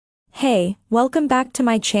Hey, welcome back to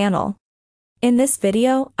my channel. In this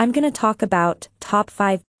video, I'm gonna talk about top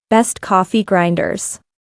 5 best coffee grinders.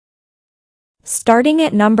 Starting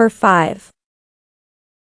at number 5.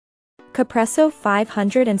 Capresso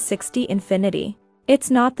 560 Infinity. It's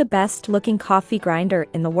not the best looking coffee grinder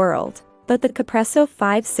in the world, but the Capresso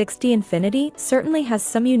 560 Infinity certainly has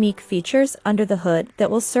some unique features under the hood that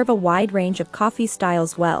will serve a wide range of coffee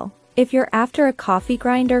styles well. If you're after a coffee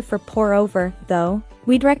grinder for pour over, though,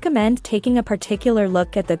 we'd recommend taking a particular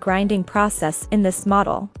look at the grinding process in this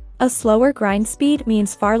model. A slower grind speed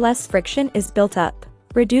means far less friction is built up,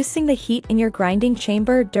 reducing the heat in your grinding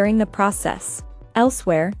chamber during the process.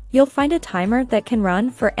 Elsewhere, you'll find a timer that can run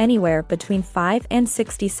for anywhere between 5 and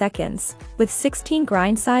 60 seconds, with 16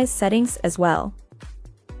 grind size settings as well.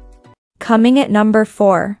 Coming at number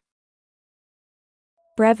 4.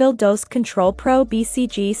 Breville Dose Control Pro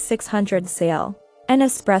BCG 600 SAIL. An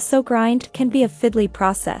espresso grind can be a fiddly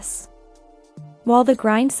process. While the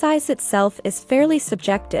grind size itself is fairly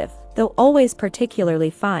subjective, though always particularly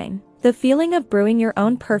fine, the feeling of brewing your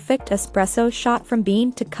own perfect espresso shot from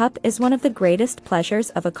bean to cup is one of the greatest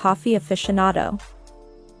pleasures of a coffee aficionado.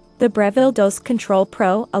 The Breville Dose Control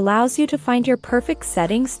Pro allows you to find your perfect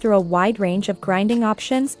settings through a wide range of grinding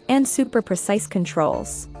options and super precise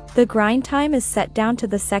controls. The grind time is set down to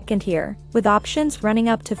the second here, with options running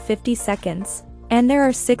up to 50 seconds. And there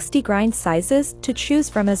are 60 grind sizes to choose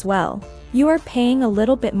from as well. You are paying a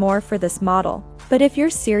little bit more for this model, but if you're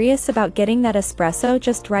serious about getting that espresso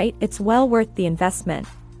just right, it's well worth the investment.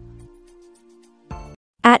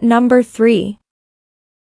 At number 3.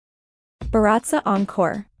 Baratza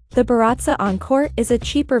Encore. The Baratza Encore is a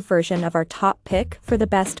cheaper version of our top pick for the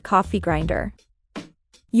best coffee grinder.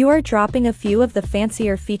 You are dropping a few of the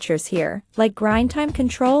fancier features here, like grind time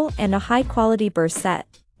control and a high-quality burr set.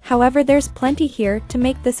 However, there's plenty here to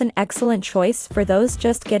make this an excellent choice for those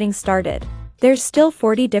just getting started. There's still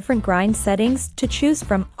 40 different grind settings to choose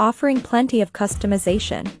from, offering plenty of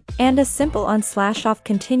customization, and a simple on/off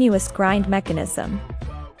continuous grind mechanism.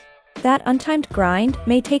 That untimed grind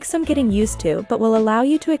may take some getting used to, but will allow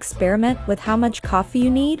you to experiment with how much coffee you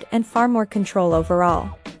need and far more control overall.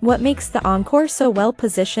 What makes the Encore so well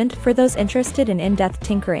positioned for those interested in in-depth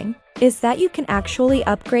tinkering is that you can actually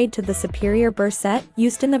upgrade to the superior burr set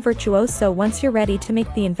used in the Virtuoso once you're ready to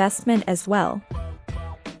make the investment as well.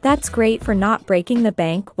 That's great for not breaking the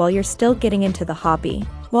bank while you're still getting into the hobby,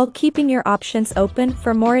 while keeping your options open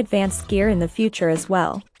for more advanced gear in the future as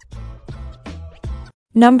well.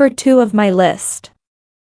 Number 2 of my list.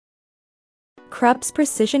 Krups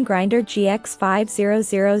Precision Grinder GX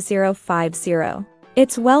 500050.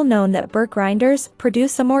 It's well known that burr grinders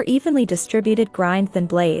produce a more evenly distributed grind than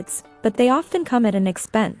blades, but they often come at an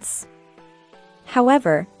expense.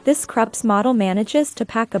 However, this Krups model manages to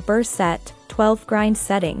pack a burr set, 12 grind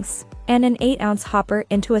settings, and an 8-ounce hopper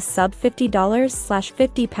into a sub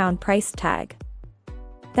 $50/50 price tag.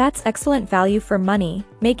 That's excellent value for money,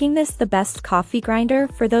 making this the best coffee grinder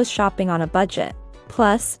for those shopping on a budget.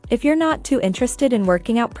 Plus, if you're not too interested in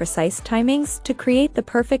working out precise timings to create the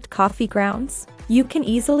perfect coffee grounds, you can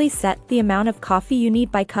easily set the amount of coffee you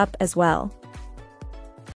need by cup as well.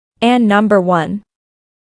 And number 1.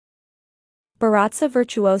 Baratza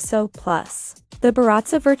Virtuoso Plus. The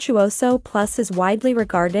Baratza Virtuoso Plus is widely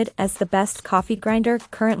regarded as the best coffee grinder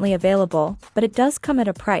currently available, but it does come at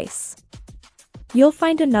a price. You'll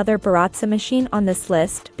find another Baratza machine on this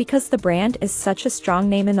list because the brand is such a strong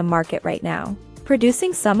name in the market right now,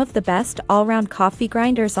 producing some of the best all-round coffee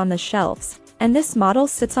grinders on the shelves, and this model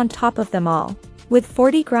sits on top of them all. With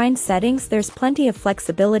 40 grind settings, there's plenty of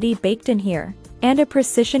flexibility baked in here, and a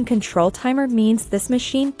precision control timer means this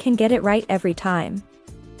machine can get it right every time.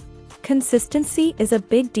 Consistency is a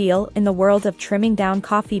big deal in the world of trimming down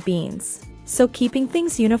coffee beans, so keeping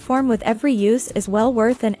things uniform with every use is well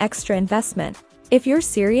worth an extra investment. If you're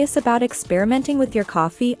serious about experimenting with your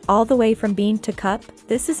coffee all the way from bean to cup,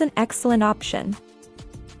 this is an excellent option.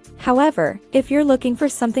 However, if you're looking for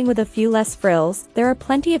something with a few less frills, there are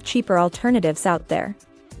plenty of cheaper alternatives out there.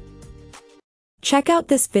 Check out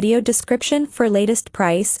this video description for latest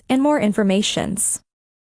price and more informations.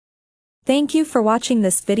 Thank you for watching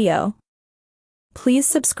this video. Please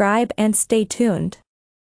subscribe and stay tuned.